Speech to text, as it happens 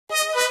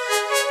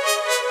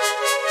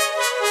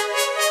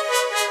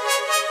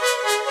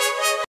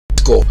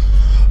Cool.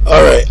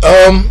 Alright,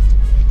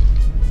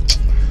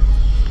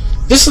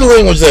 this is a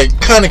language that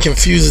kind of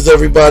confuses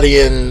everybody,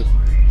 and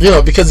you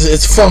know, because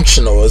it's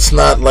functional. It's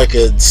not like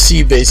a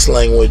C-based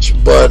language,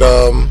 but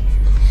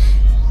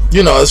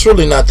you know, it's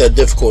really not that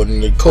difficult,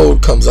 and the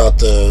code comes out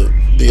to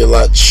be a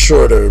lot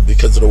shorter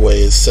because of the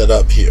way it's set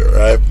up here,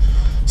 right?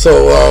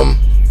 So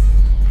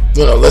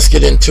you know, let's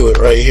get into it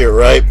right here,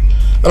 right?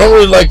 I don't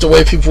really like the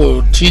way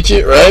people teach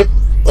it, right?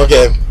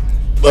 Okay,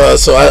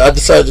 so I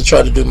decided to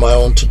try to do my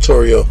own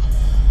tutorial.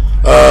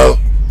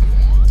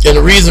 And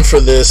the reason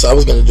for this, I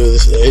was going to do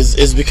this,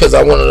 is because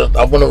I want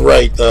to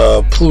write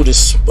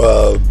Plutus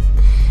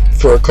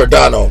for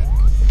Cardano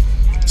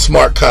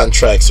smart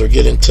contracts, or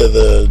get into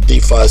the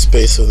DeFi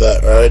space of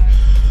that. Right?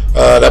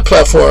 That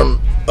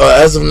platform,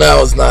 as of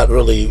now, is not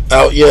really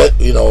out yet,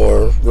 you know,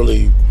 or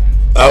really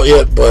out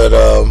yet. But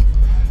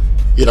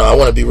you know, I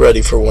want to be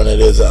ready for when it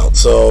is out.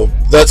 So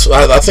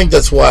I think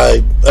that's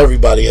why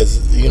everybody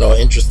has, you know,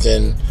 interest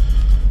in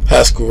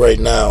Haskell right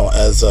now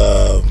as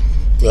a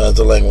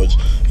language,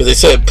 because they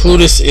said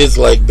Plutus is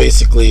like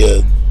basically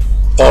a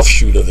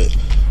offshoot of it.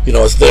 You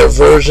know, it's their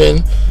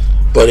version,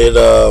 but it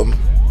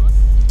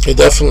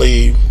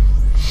definitely,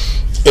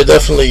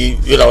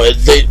 you know,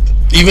 they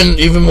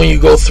even when you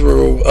go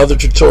through other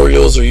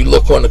tutorials or you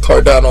look on the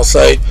Cardano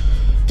site,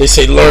 they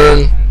say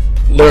learn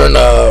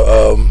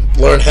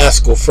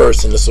Haskell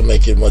first, and this will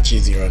make it much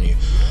easier on you.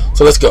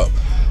 So let's go.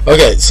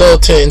 Okay, so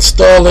to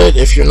install it,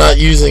 if you're not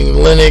using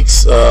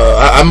Linux,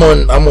 I'm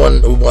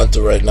on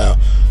Ubuntu right now.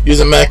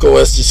 Using Mac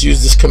OS, just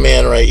use this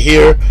command right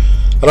here.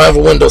 I don't have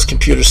a Windows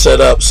computer set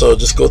up, so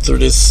just go through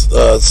this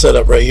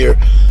setup right here.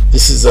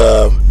 This is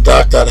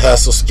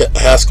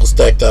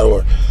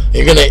doc.haskellstack.org.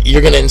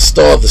 You're gonna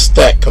install the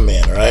stack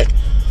command, right?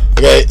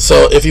 Okay,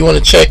 so if you want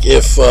to check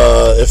if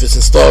it's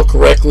installed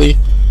correctly,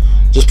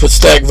 just put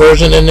stack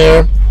version in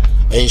there,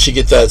 and you should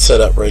get that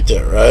set up right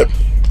there, right?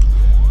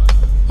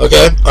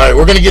 Okay, alright,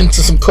 we're going to get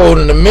into some code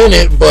in a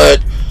minute,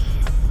 but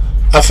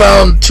I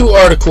found two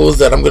articles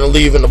that I'm going to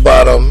leave in the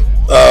bottom,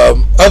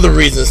 other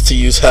reasons to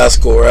use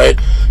Haskell, right?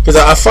 Because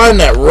I find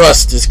that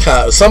Rust is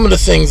kind of, some of the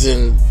things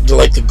in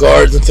like the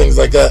guards and things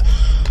like that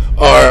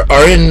are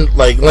in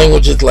like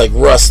languages like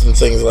Rust and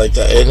things like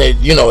that, and it,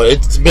 you know,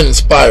 it's been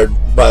inspired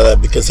by that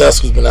because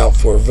Haskell's been out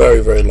for a very,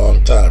 very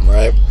long time,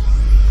 right?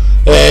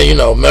 And you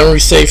know, memory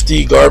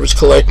safety, garbage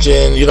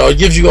collection, you know, it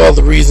gives you all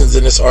the reasons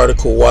in this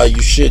article why you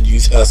should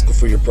use Haskell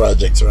for your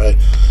projects, right?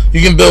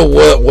 You can build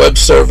web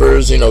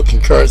servers, you know,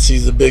 concurrency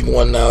is a big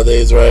one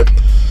nowadays, right?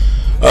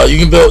 You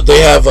can build,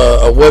 they have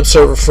a web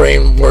server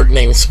framework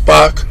named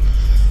Spock,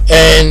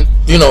 and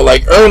you know,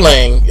 like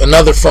Erlang,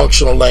 another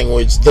functional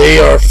language, they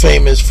are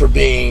famous for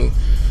being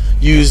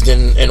used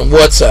in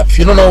WhatsApp. If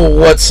you don't know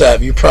WhatsApp,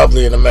 you're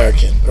probably an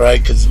American,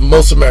 right? Because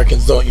most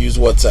Americans don't use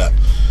WhatsApp.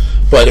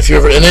 But if you're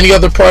ever in any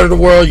other part of the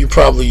world, you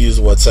probably use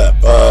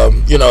WhatsApp.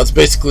 You know, it's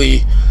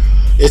basically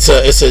it's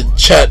a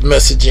chat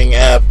messaging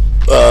app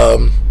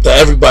that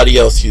everybody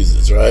else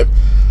uses, right?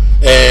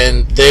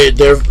 And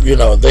they're you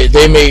know, they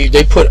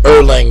put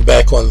Erlang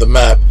back on the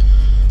map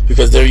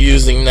because they're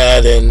using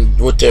that, and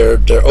with their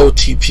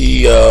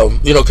OTP,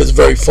 you know, because it's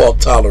very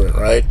fault tolerant,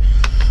 right?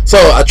 So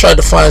I tried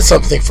to find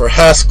something for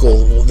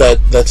Haskell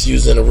that's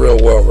used in the real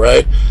world,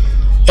 right?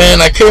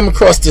 And I came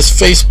across this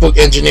Facebook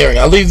engineering.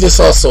 I'll leave this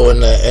also in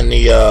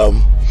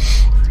the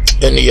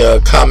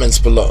comments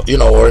below, you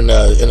know, or in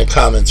the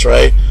comments,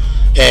 right?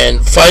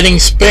 And fighting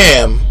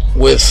spam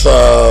with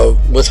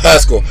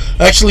Haskell.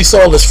 I actually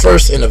saw this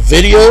first in a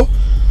video,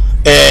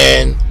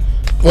 and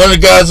one of the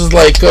guys was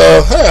like,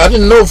 "Hey, I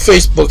didn't know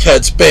Facebook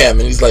had spam,"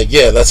 and he's like,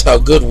 "Yeah, that's how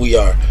good we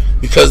are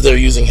because they're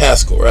using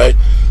Haskell, right?"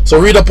 So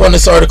read up on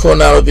this article,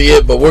 and that'll be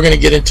it. But we're gonna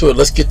get into it.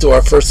 Let's get to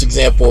our first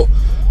example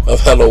of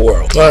Hello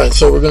World. Alright,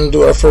 so we're going to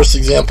do our first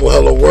example,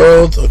 Hello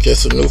World. Okay,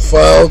 so new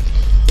file.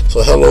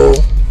 So hello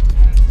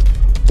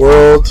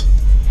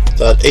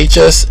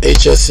world.hs.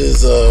 HS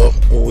is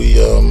what we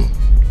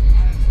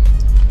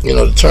you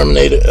know, the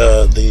terminator,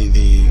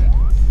 the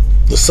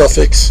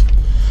suffix.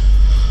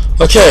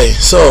 Okay,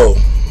 so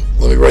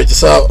let me write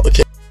this out.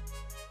 Okay.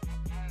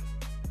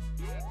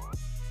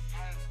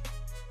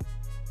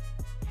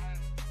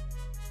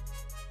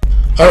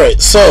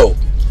 Alright, so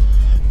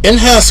in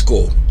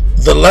Haskell,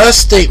 the last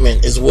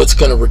statement is what's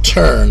going to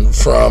return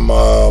from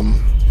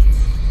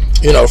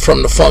you know,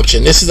 from the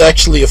function. This is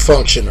actually a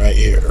function right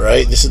here,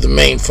 right? This is the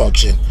main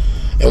function,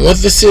 and what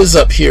this is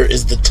up here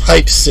is the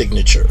type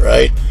signature,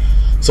 right?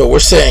 So we're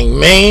saying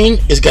main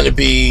is going to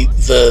be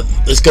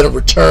is going to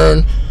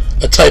return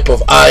a type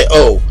of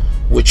IO,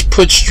 which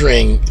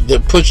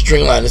the put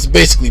string line is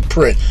basically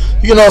print.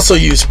 You can also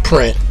use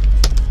print.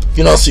 You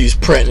can also use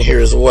print in here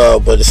as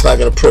well, but it's not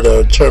going to put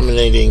a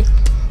terminating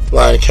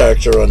line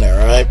character on there,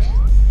 right?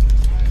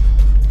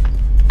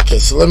 Okay,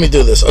 so let me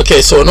do this.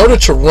 Okay, so in order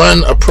to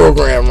run a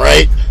program,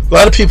 right, a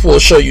lot of people will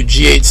show you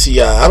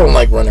GHCI. I don't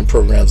like running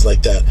programs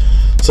like that.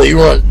 So you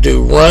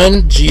do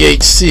run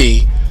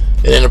GHC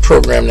and then a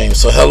program name.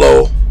 So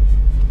hello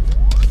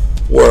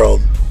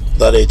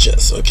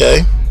world.hs,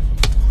 okay?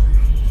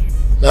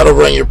 That'll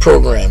run your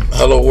program,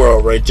 hello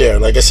world, right there.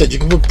 Like I said, you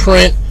can put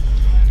print,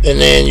 and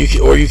then you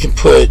can, or you can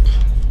put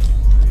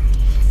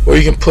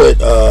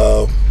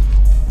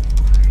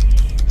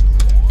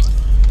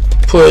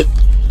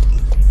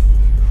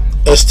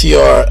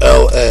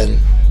strln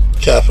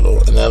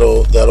capital, and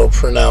that'll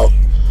print out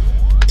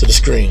to the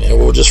screen, and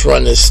we'll just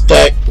run this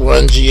stack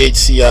run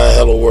ghci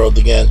hello world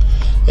again,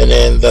 and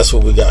then that's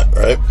what we got,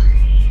 right?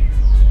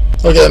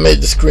 Okay, I made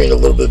the screen a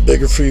little bit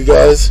bigger for you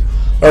guys.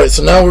 Alright,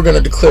 so now we're going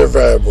to declare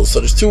variables. So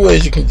there's two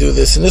ways you can do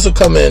this, and this will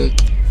come in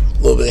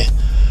a little bit.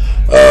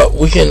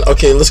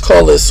 Okay, let's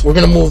call this, we're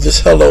going to move this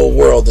hello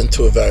world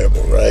into a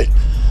variable, right?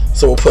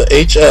 So we'll put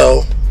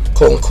hl :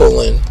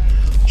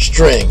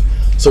 string.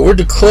 So we're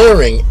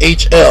declaring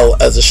hl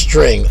as a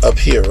string up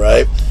here,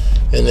 right?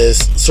 In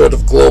this sort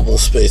of global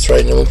space,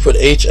 right? And then we'll put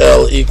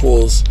hl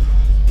equals,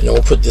 and then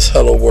we'll put this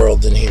hello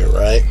world in here,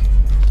 right?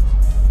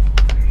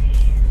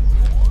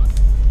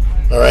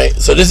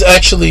 Alright, so this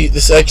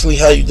is actually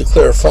how you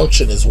declare a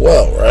function as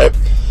well, right?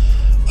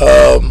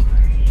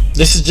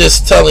 This is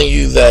just telling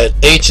you that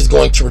h is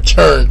going to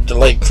return,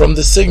 like from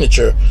the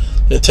signature,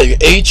 it'll tell you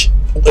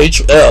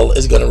hl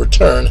is going to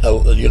return,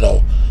 you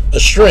know, a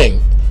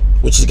string,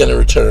 which is going to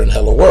return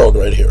hello world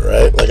right here,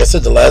 right? Like I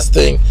said, the last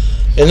thing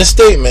in the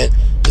statement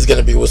is going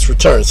to be what's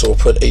returned, so we'll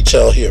put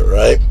hl here,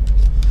 right?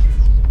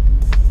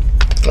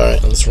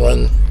 Alright, let's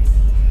run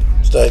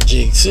stack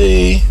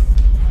gc.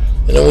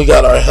 And then we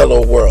got our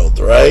hello world,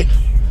 right?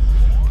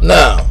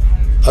 Now,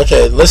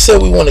 okay, let's say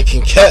we want to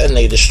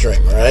concatenate a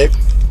string, right?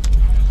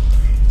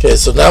 Okay,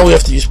 so now we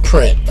have to use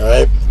print, all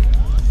right?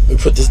 We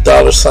put this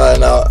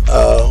 $sign out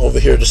over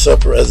here to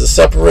separate as a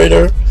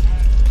separator,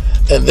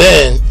 and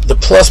then the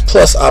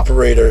 ++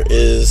 operator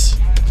is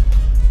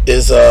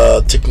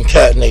to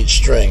concatenate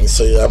strings.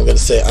 So I'm going to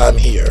say I'm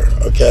here,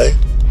 okay?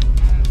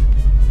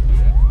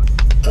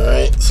 All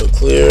right, so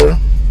clear.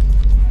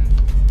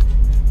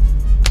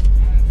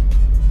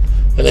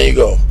 And there you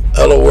go,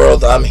 hello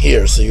world, I'm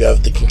here. So you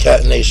have the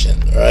concatenation,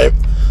 right?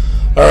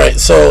 All right,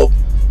 so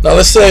now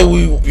let's say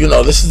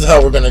this is how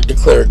we're going to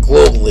declare it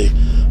globally,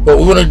 but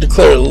we want to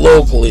declare it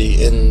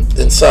locally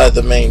inside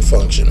the main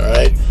function, all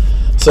right?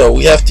 So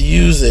we have to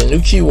use a new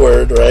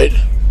keyword, right?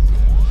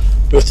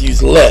 We have to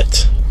use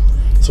let.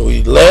 So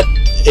we let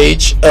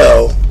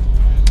hl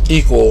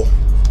equal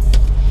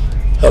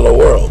hello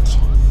world.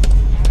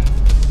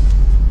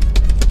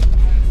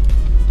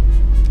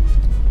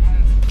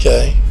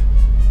 Okay.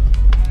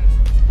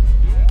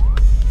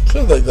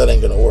 Feels like that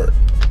ain't gonna work.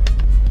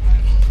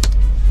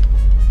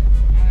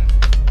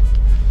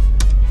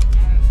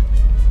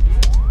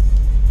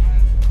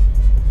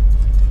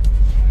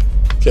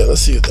 Okay, let's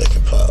see if that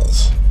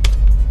compiles.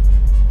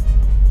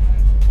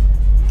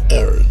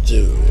 Error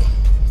do.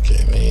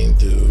 Okay, main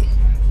do.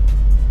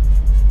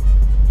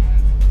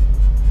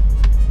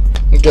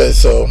 Okay,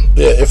 so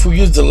yeah, if we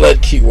use the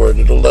let keyword,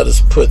 it'll let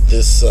us put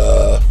this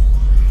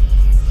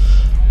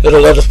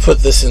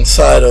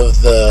inside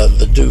of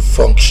the do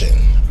function,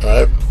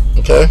 right?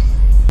 Okay.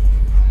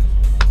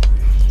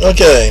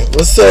 Okay,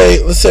 let's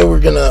say we're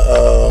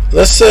gonna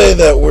let's say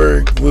that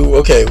we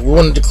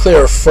want to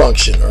declare a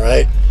function, all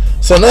right?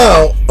 So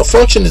now a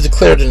function is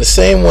declared in the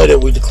same way that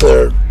we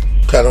declared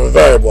kind of a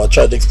variable. I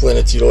tried to explain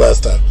it to you the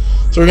last time.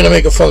 So we're gonna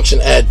make a function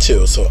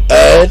add2. So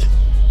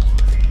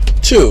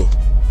add2,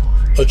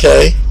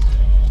 okay?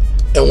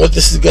 And what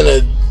this is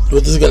gonna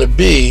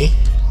be,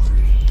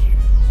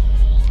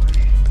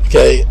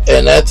 okay?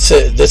 And that's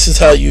it. This is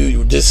how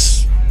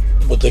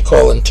what they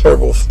call the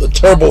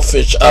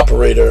turbofish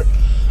operator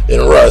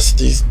in Rust,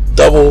 these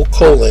double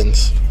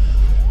colons.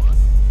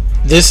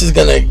 This is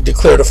going to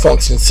declare the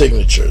function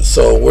signature.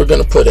 So we're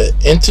going to put an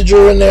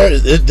integer in there.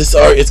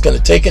 It's going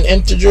to take an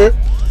integer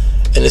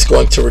and it's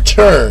going to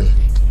return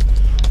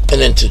an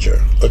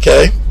integer,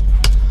 okay?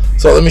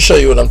 So let me show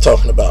you what I'm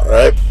talking about,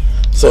 right?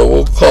 So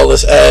we'll call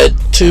this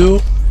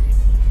add2,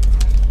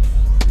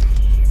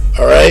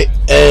 all right?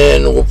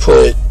 And we'll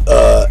put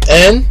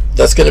n,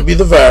 that's going to be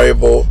the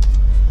variable,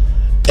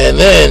 and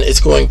then it's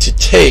going to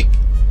take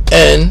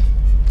n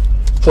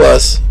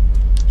plus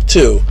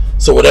 2.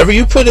 So whatever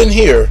you put in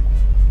here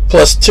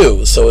plus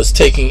 2, so it's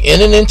taking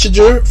in an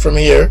integer from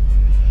here,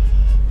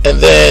 and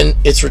then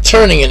it's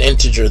returning an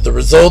integer, the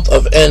result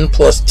of n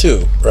plus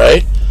 2,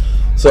 right?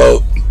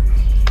 So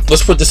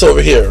let's put this over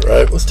here,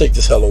 right? Let's take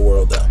this hello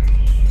world down.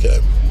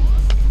 Okay.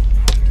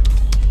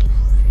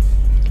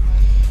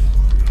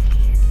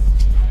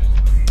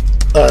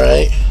 All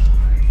right.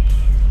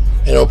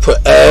 And we'll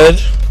put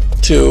add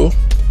 2,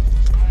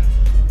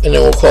 and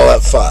then we'll call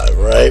that 5,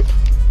 right?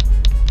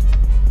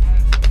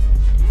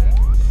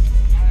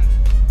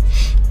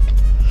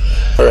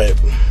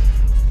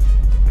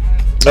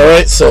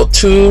 Alright, so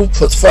 2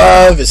 plus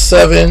 5 is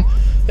 7,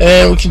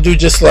 and we can do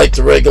just like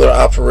the regular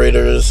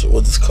operators.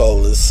 We'll just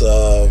call this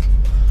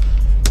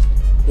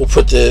we'll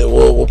put a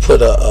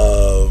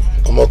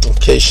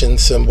multiplication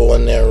symbol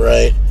in there,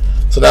 right?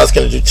 So now it's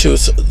going to do 2,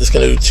 so it's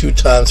going to do 2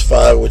 times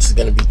 5, which is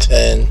going to be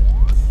 10.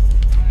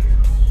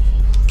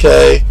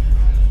 Okay,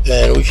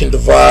 and we can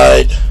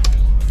divide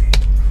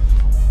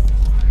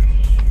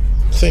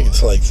think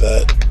it's like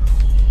that.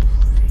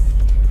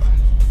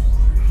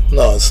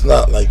 No, it's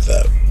not like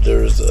that.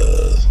 There's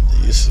a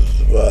use of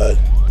divide.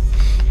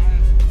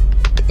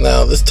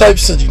 Now this type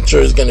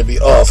signature is going to be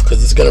off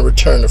because it's going to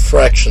return a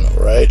fractional,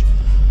 right?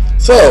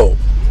 So,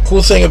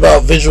 cool thing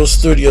about Visual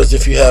Studio is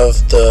if you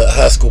have the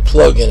Haskell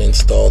plugin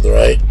installed,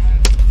 right?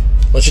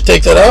 Once you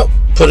take that out,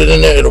 put it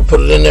in there. It'll put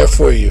it in there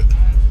for you.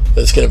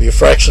 It's going to be a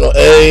fractional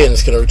A, and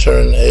it's going to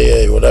return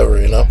AA,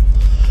 whatever, you know.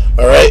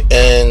 All right,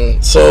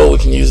 and so we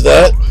can use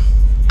that.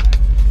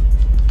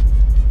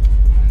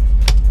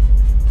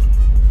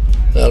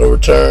 Now to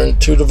return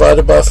 2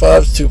 divided by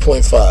 5 is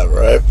 2.5,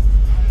 right?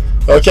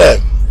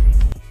 Okay.